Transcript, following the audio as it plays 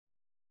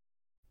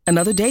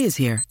Another day is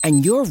here,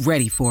 and you're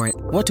ready for it.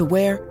 What to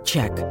wear?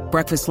 Check.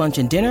 Breakfast, lunch,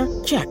 and dinner?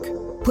 Check.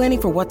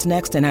 Planning for what's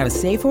next and how to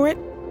save for it?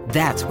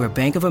 That's where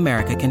Bank of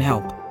America can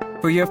help.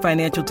 For your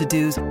financial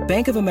to-dos,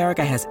 Bank of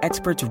America has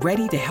experts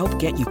ready to help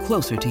get you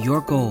closer to your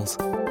goals.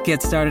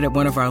 Get started at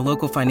one of our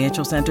local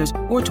financial centers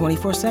or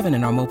 24/7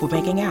 in our mobile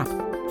banking app.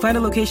 Find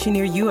a location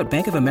near you at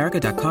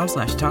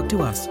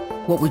bankofamerica.com/talktous.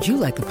 What would you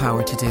like the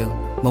power to do?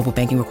 Mobile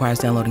banking requires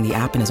downloading the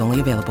app and is only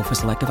available for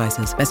select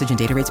devices. Message and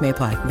data rates may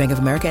apply. Bank of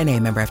America N.A.,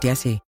 member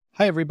FDIC.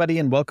 Hi, everybody,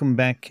 and welcome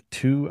back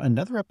to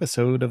another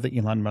episode of the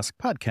Elon Musk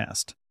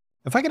podcast.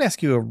 If I could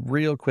ask you a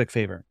real quick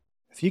favor,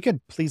 if you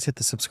could please hit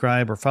the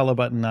subscribe or follow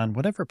button on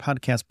whatever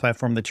podcast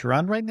platform that you're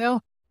on right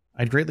now,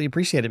 I'd greatly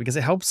appreciate it because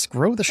it helps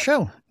grow the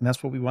show, and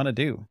that's what we want to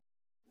do.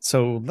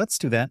 So let's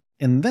do that,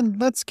 and then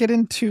let's get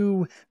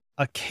into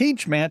a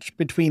cage match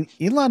between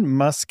Elon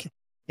Musk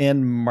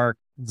and Mark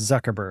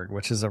Zuckerberg,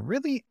 which is a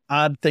really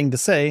odd thing to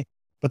say,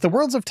 but the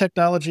worlds of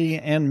technology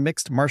and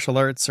mixed martial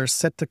arts are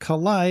set to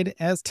collide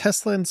as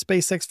Tesla and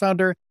SpaceX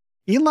founder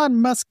Elon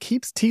Musk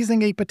keeps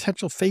teasing a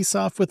potential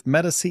face-off with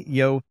Meta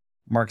CEO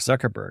Mark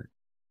Zuckerberg.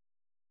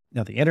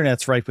 Now, the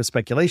internet's rife with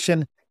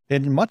speculation,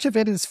 and much of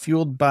it is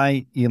fueled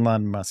by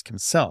Elon Musk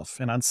himself.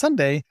 And on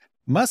Sunday,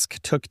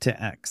 Musk took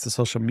to X, the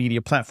social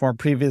media platform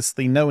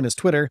previously known as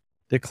Twitter,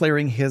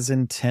 declaring his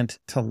intent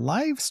to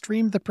live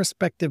stream the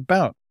prospective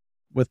bout,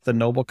 with the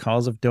noble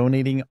cause of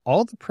donating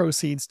all the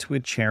proceeds to a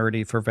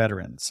charity for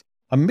veterans.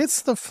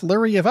 Amidst the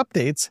flurry of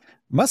updates,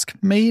 Musk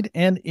made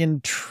an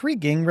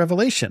intriguing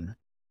revelation.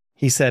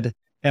 He said,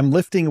 "I'm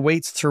lifting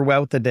weights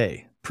throughout the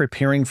day,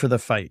 preparing for the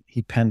fight,"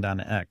 he penned on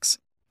X.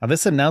 Now,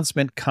 this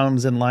announcement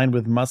comes in line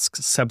with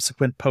Musk's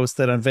subsequent post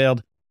that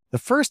unveiled the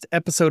first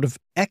episode of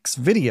X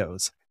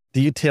videos.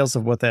 Details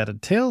of what that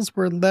entails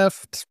were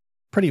left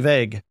pretty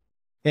vague,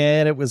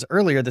 and it was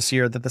earlier this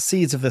year that the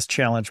seeds of this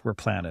challenge were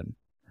planted.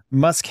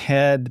 Musk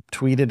had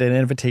tweeted an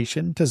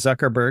invitation to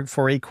Zuckerberg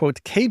for a,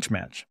 quote, cage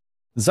match.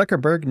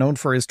 Zuckerberg, known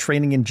for his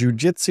training in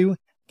jiu-jitsu,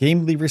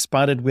 gamely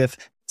responded with,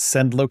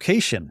 "Send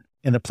location,"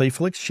 and the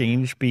playful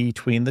exchange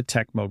between the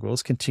tech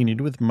moguls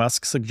continued with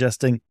Musk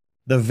suggesting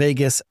the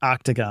Vegas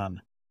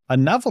Octagon. A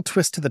novel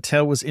twist to the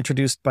tale was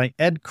introduced by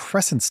Ed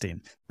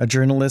Kresenstein, a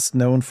journalist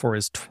known for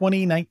his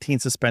 2019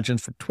 suspension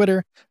from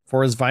Twitter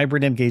for his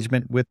vibrant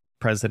engagement with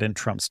President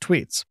Trump's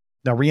tweets.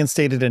 Now,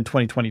 reinstated in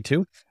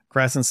 2022,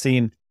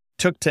 Kresenstein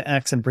took to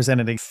X and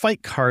presented a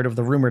fight card of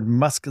the rumored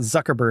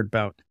Musk-Zuckerberg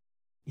bout.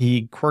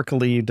 He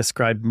quirkily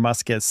described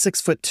Musk as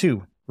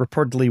 6'2",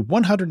 reportedly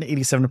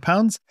 187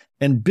 pounds,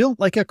 and built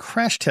like a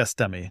crash test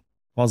dummy,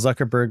 while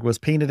Zuckerberg was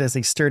painted as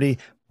a sturdy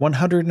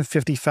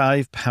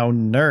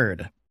 155-pound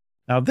nerd.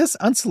 Now, this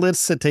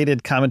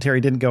unsolicited commentary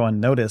didn't go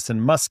unnoticed,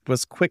 and Musk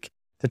was quick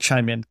to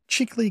chime in,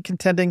 cheekily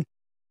contending,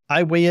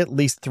 "I weigh at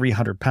least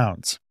 300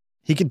 pounds.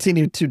 He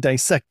continued to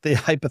dissect the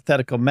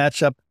hypothetical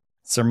matchup,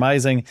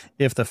 surmising,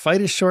 "If the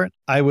fight is short,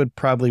 I would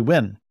probably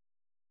win.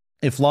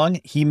 If long,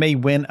 he may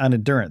win on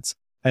endurance.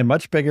 I'm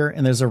much bigger,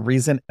 and there's a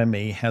reason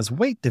MMA has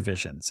weight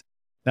divisions."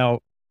 Now,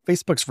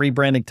 Facebook's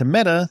rebranding to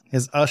Meta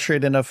has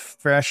ushered in a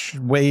fresh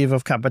wave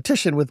of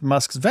competition with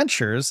Musk's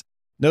ventures,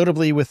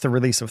 notably with the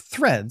release of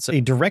Threads,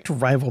 a direct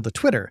rival to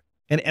Twitter.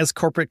 And as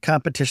corporate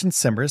competition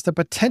simmers, the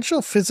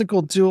potential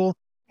physical duel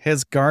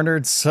has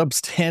garnered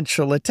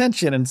substantial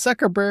attention, and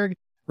Zuckerberg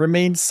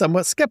remains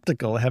somewhat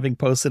skeptical, having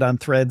posted on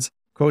Threads,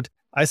 quote,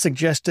 "I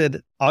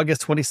suggested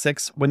August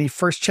 26 when he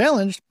first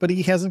challenged, but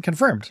he hasn't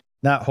confirmed.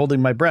 Not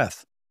holding my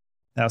breath."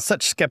 Now,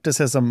 such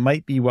skepticism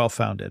might be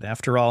well-founded.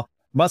 After all,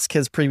 Musk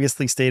has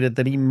previously stated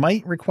that he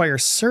might require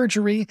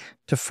surgery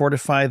to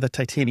fortify the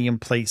titanium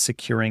plate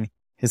securing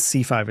his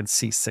C5 and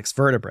C6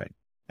 vertebrae.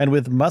 And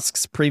with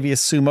Musk's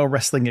previous sumo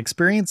wrestling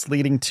experience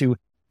leading to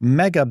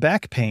mega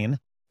back pain,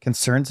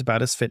 concerns about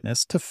his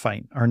fitness to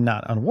fight are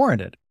not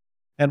unwarranted.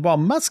 And while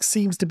Musk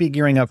seems to be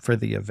gearing up for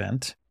the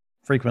event,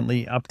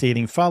 frequently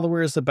updating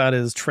followers about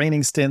his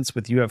training stints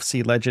with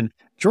UFC legend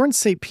Jordan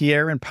St.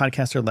 Pierre and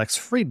podcaster Lex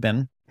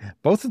Friedman,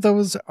 both of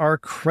those are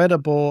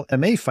credible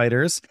MMA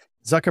fighters,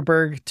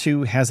 Zuckerberg,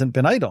 too, hasn't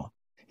been idle.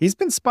 He's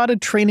been spotted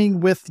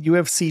training with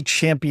UFC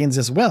champions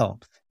as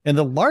well, and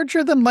the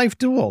larger-than-life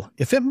duel,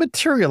 if it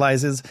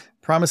materializes,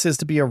 promises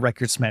to be a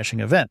record-smashing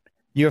event.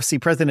 UFC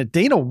President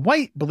Dana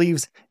White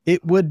believes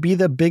it would be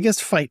the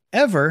biggest fight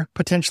ever,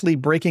 potentially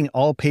breaking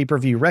all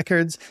pay-per-view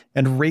records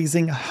and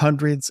raising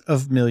hundreds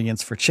of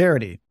millions for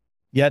charity.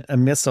 Yet,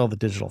 amidst all the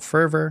digital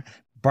fervor,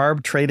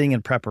 barb trading,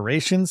 and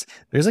preparations,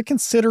 there's a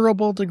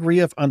considerable degree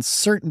of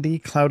uncertainty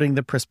clouding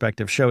the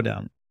prospective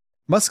showdown.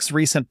 Musk's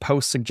recent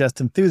posts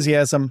suggest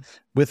enthusiasm,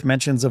 with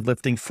mentions of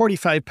lifting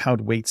 45-pound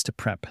weights to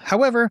prep.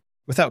 However,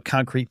 without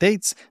concrete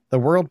dates, the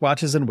world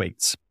watches and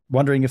waits,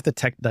 wondering if the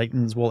tech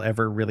titans will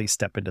ever really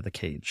step into the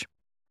cage.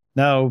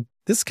 Now,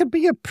 this could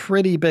be a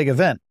pretty big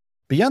event.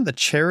 Beyond the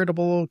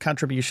charitable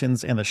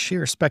contributions and the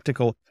sheer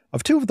spectacle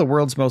of two of the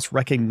world's most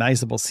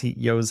recognizable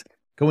CEOs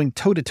going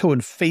toe-to-toe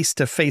and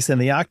face-to-face in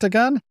the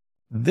octagon,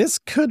 this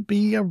could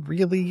be a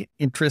really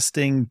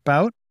interesting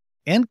bout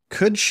and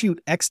could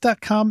shoot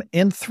X.com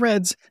and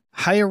Threads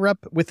higher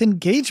up with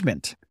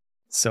engagement.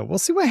 So we'll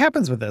see what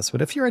happens with this.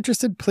 But if you're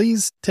interested,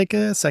 please take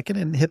a second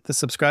and hit the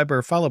subscribe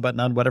or follow button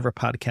on whatever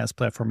podcast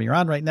platform you're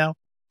on right now.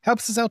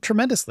 Helps us out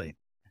tremendously.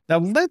 Now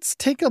let's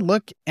take a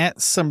look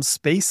at some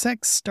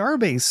SpaceX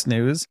Starbase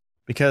news,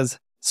 because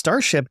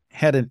Starship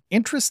had an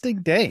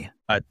interesting day.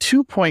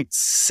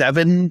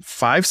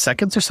 2.75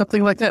 seconds or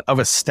something like that of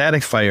a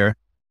static fire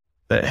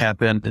that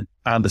happened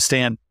on the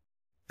stand.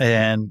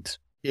 And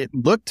it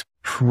looked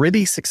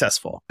pretty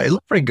successful. It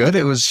looked pretty good.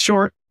 It was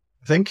short.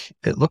 I think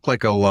it looked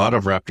like a lot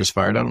of Raptors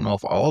fired. I don't know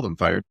if all of them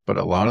fired, but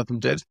a lot of them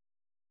did.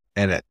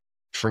 And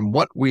from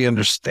what we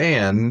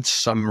understand,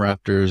 some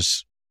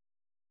Raptors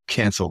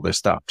canceled. They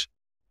stopped.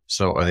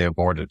 Or they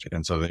aborted.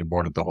 And so they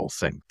aborted the whole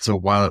thing. So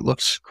while it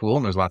looks cool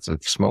and there's lots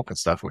of smoke and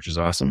stuff, which is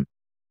awesome,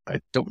 I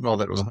don't know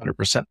that it was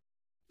 100%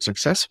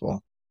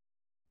 successful.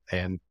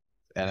 And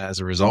as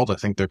a result, I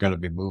think they're going to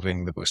be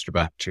moving the booster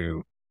back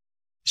to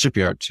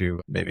shipyard to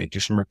maybe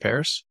do some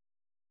repairs.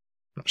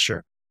 Not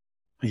sure.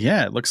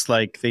 Yeah, it looks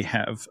like they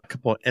have a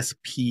couple of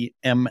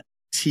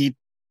SPMT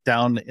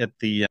down at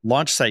the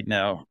launch site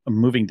now,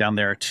 moving down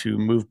there to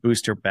move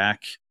booster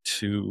back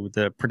to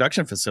the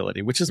production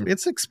facility, which is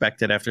it's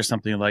expected after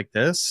something like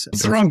this.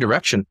 It's the wrong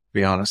direction, to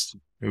be honest.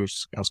 I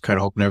was kind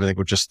of hoping everything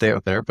would just stay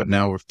out there, but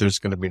now if there's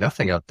going to be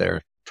nothing out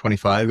there,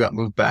 25 got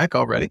moved back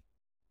already.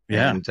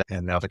 Yeah.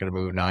 And now they're going to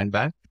move 9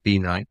 back,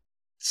 B9.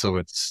 So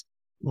it's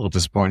a little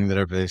disappointing that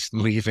everybody's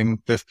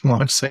leaving the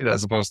launch site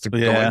as opposed to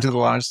going to the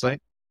launch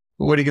site.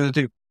 But what are you going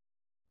to do?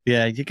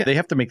 Yeah, they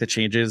have to make the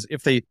changes.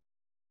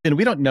 And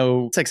we don't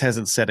know, SpaceX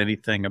hasn't said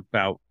anything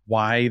about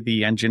why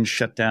the engine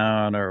shut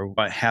down or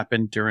what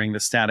happened during the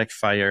static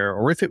fire,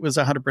 or if it was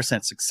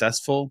 100%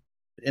 successful.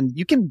 And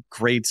you can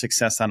grade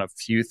success on a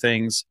few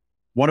things.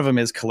 One of them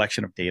is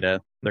collection of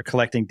data. They're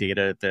collecting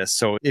data at this.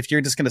 So if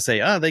you're just going to say,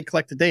 they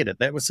collected data,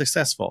 that was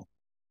successful.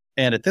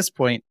 And at this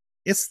point,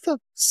 it's the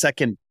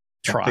second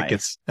try.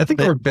 I think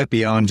we're a bit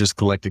beyond just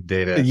collecting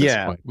data at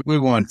this point. We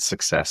want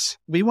success.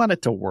 We want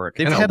it to work.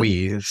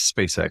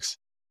 SpaceX.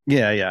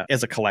 Yeah.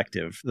 As a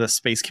collective, the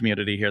space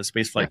community here, the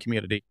spaceflight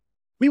community,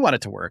 we want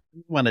it to work.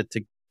 We want it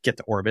to get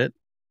to orbit.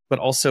 But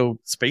also,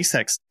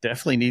 SpaceX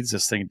definitely needs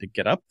this thing to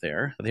get up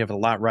there. They have a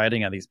lot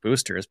riding on these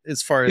boosters.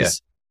 As far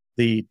as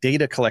the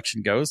data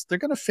collection goes, they're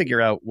going to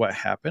figure out what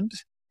happened.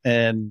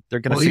 And they're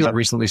going to Elon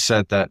recently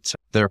said that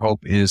their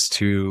hope is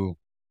to,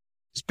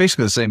 it's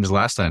basically the same as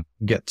last time,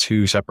 get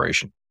to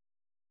separation.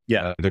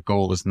 Yeah. Their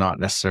goal is not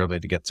necessarily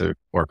to get to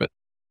orbit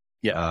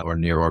or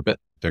near orbit.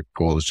 Their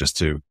goal is just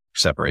to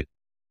separate.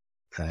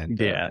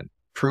 And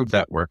prove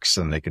that works,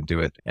 and they can do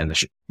it, and the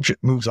ship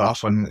moves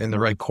off in the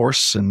right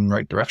course and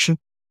right direction,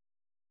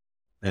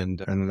 and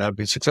that would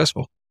be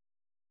successful.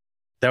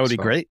 That would be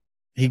great.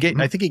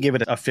 I think he gave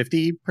it a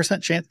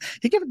 50% chance.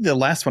 He gave the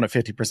last one a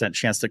 50%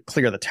 chance to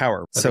clear the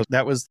tower. So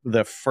that was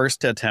the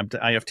first attempt.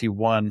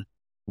 IFT-1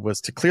 was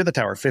to clear the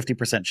tower,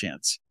 50%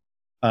 chance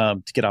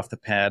to get off the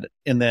pad,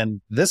 and then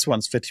this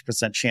one's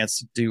 50% chance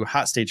to do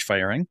hot stage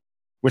firing,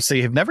 which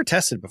they have never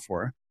tested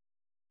before.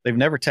 They've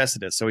never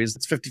tested it. So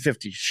it's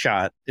 50-50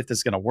 shot if this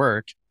is going to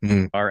work.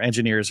 Our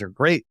engineers are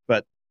great,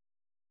 but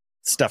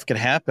stuff could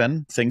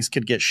happen. Things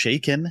could get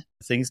shaken.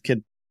 Things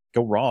could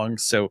go wrong.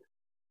 So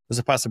there's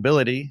a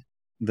possibility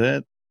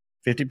that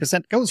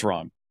 50% goes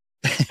wrong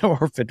or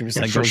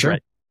 50% goes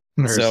right.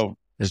 There's a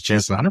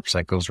chance that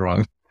 100% goes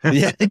wrong.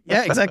 yeah,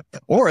 exactly.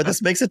 Or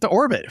this makes it to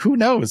orbit. Who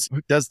knows?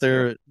 Does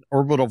their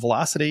orbital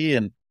velocity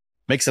and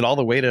makes it all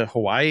the way to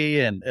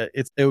Hawaii? And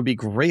it would be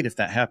great if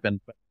that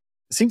happened. But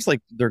it seems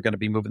like they're going to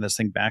be moving this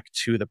thing back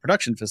to the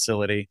production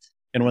facility.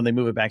 And when they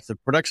move it back to the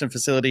production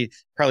facility,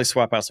 probably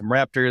swap out some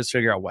Raptors,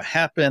 figure out what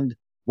happened.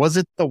 Was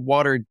it the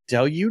water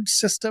deluge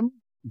system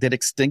that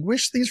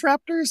extinguished these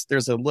Raptors?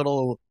 There's a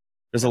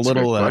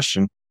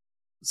question.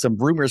 Some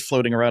rumors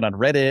floating around on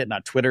Reddit and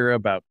on Twitter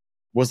about,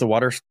 was the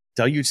water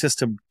deluge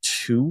system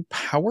too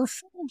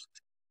powerful?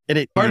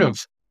 Part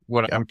of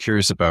what I'm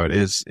curious about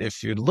is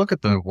if you look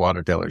at the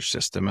water deluge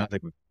system, I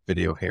think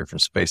video here from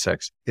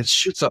SpaceX, it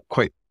shoots up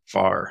quite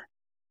far.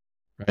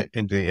 Right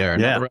into the air.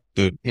 Yeah.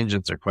 The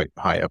engines are quite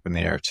high up in the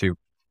air too,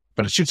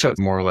 but it shoots out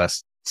more or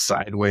less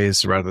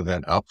sideways rather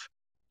than up.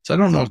 So I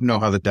don't know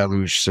how the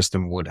deluge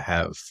system would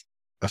have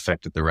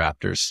affected the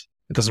Raptors.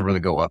 It doesn't really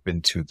go up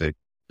into the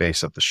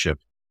base of the ship.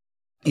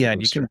 Yeah,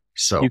 and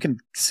you can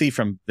see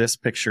from this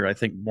picture, I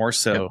think more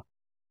so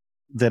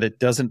that it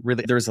doesn't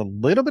really. There's a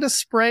little bit of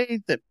spray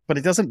but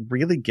it doesn't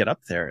really get up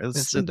there.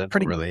 It's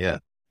pretty really,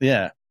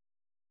 yeah.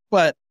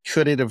 But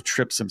could it have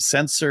tripped some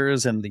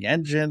sensors in the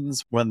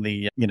engines when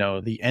the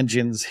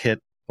engines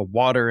hit the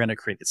water and it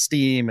created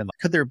steam? And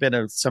could there have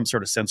been some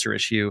sort of sensor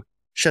issue?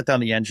 Shut down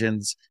the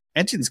engines.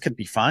 Engines could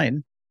be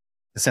fine.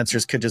 The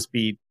sensors could just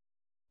be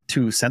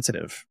too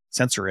sensoritive.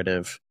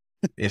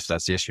 If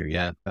that's the issue,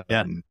 yeah.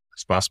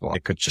 It's possible.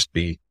 It could just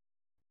be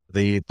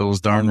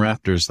those darn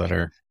Raptors that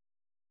are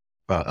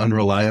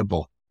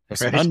unreliable.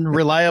 Right?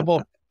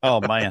 Unreliable.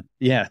 Oh, man.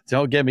 Yeah.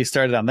 Don't get me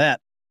started on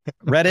that.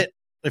 Reddit.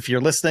 If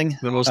you're listening,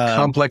 the most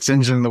complex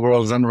engine in the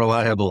world is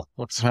unreliable.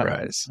 What a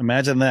surprise.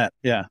 Imagine that.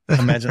 Yeah.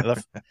 Imagine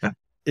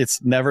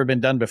It's never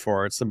been done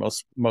before. It's the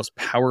most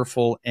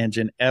powerful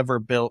engine ever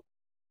built,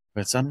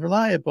 but it's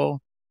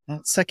unreliable.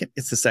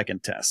 It's the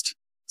second test.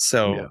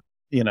 So,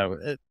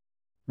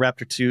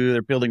 Raptor 2,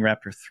 they're building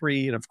Raptor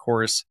 3. And of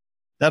course,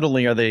 not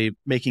only are they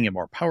making it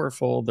more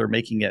powerful, they're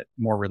making it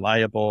more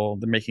reliable.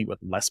 They're making it with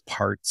less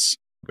parts,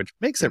 which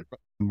makes it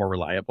more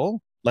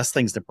reliable. Less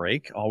things to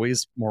break,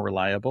 always more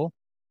reliable.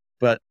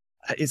 But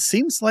it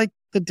seems like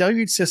the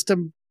deluge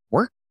system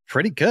worked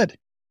pretty good.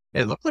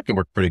 It looked like it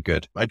worked pretty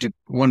good. I do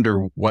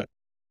wonder what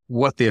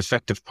the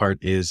effective part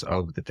is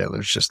of the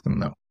deluge system,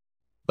 though.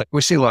 Like,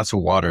 we see lots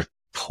of water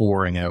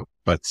pouring out,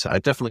 but I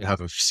definitely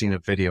have seen a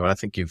video, and I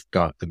think you've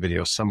got the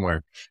video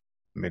somewhere.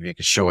 Maybe you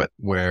could show it,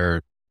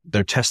 where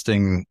they're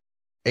testing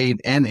an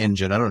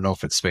engine. I don't know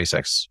if it's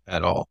SpaceX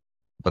at all,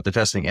 but they're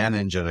testing an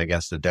engine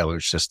against the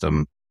deluge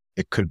system.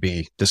 This could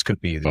be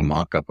the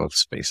mock-up of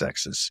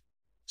SpaceX's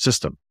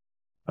system.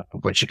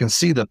 But you can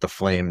see that the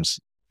flames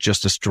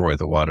just destroy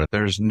the water.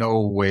 There's no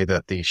way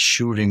that the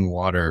shooting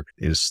water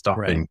is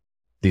stopping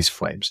these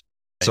flames.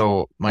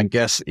 So my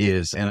guess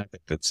is, and I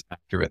think that's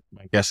accurate,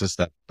 my guess is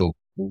that the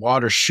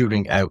water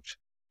shooting out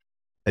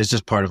is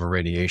just part of a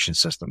radiation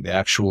system. The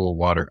actual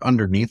water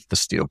underneath the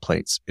steel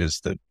plates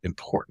is the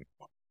important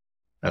one.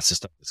 That's the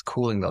stuff that's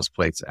cooling those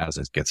plates as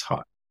it gets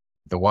hot.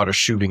 The water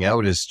shooting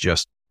out is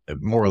just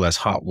more or less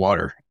hot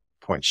water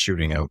points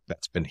shooting out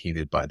that's been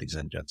heated by these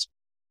engines.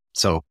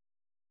 So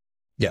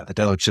yeah, the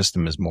deluge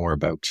system is more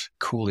about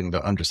cooling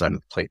the underside of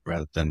the plate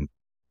rather than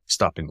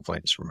stopping the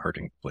flames from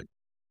hurting the plate.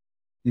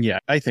 Yeah,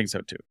 I think so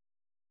too.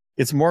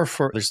 It's more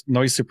there's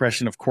noise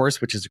suppression, of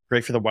course, which is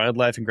great for the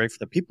wildlife and great for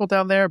the people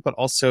down there. But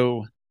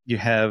also you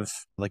have,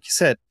 like you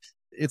said,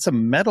 it's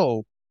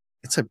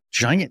a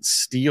giant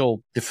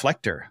steel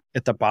deflector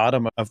at the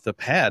bottom of the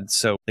pad.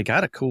 So they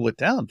got to cool it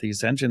down.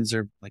 These engines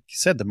are, like you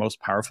said, the most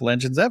powerful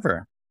engines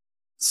ever.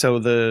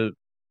 So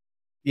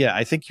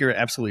I think you're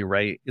absolutely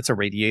right. It's a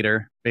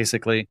radiator,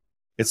 basically.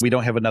 We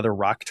don't have another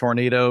rock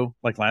tornado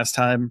like last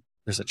time.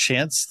 There's a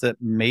chance that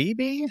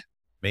maybe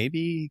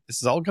this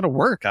is all going to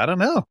work. I don't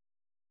know.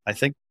 I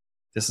think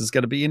this is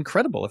going to be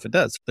incredible if it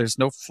does. There's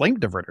no flame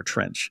diverter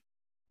trench.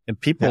 And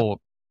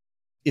people,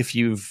 if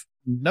you've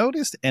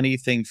noticed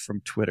anything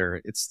from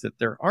Twitter, it's that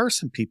there are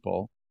some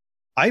people,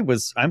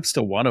 I'm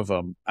still one of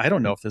them. I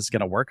don't know if this is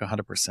going to work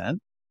 100%,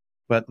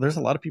 but there's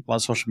a lot of people on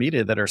social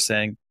media that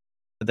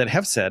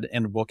have said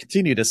and will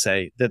continue to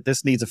say that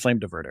this needs a flame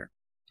diverter.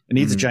 It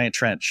needs a giant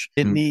trench.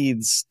 It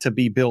needs to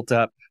be built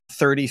up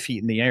 30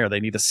 feet in the air. They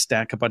need to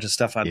stack a bunch of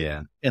stuff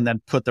on and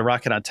then put the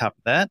rocket on top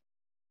of that.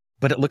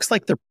 But it looks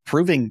like they're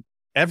proving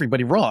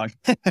everybody wrong.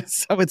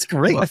 So it's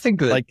great. Well, I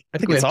think it's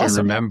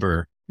awesome. I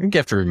think you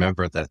have to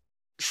remember that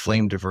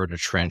flame diverter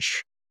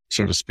trench,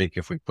 so to speak,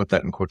 if we put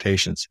that in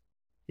quotations,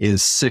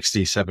 is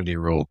 60,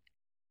 70-year-old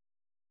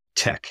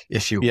tech,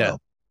 if you will.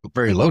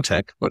 Very low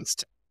tech, but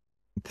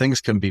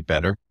things can be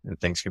better and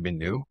things can be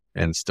new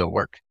and still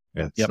work.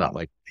 It's not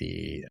like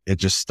it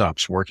just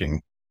stops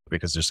working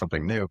because there's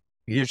something new.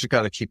 You just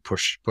got to keep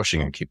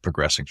pushing and keep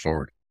progressing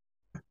forward.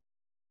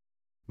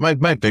 My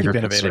bigger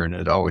concern,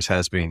 it always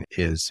has been,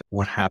 is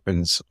what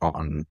happens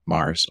on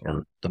Mars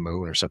or the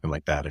moon or something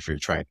like that. If you're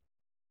trying,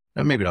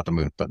 maybe not the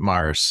moon, but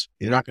Mars,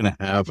 you're not going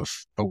to have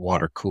a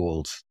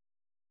water-cooled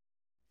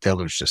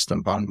deluge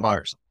system on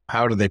Mars.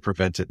 How do they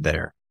prevent it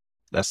there?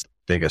 That's the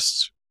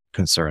biggest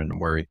concern and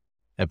worry.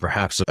 And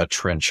perhaps a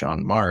trench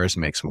on Mars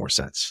makes more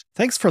sense.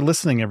 Thanks for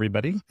listening,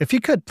 everybody. If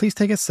you could, please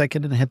take a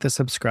second and hit the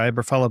subscribe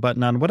or follow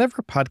button on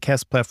whatever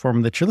podcast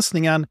platform that you're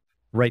listening on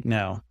right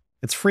now.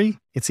 It's free,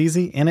 it's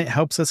easy, and it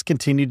helps us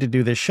continue to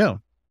do this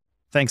show.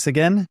 Thanks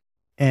again,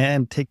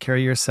 and take care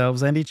of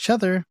yourselves and each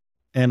other,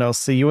 and I'll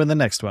see you in the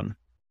next one.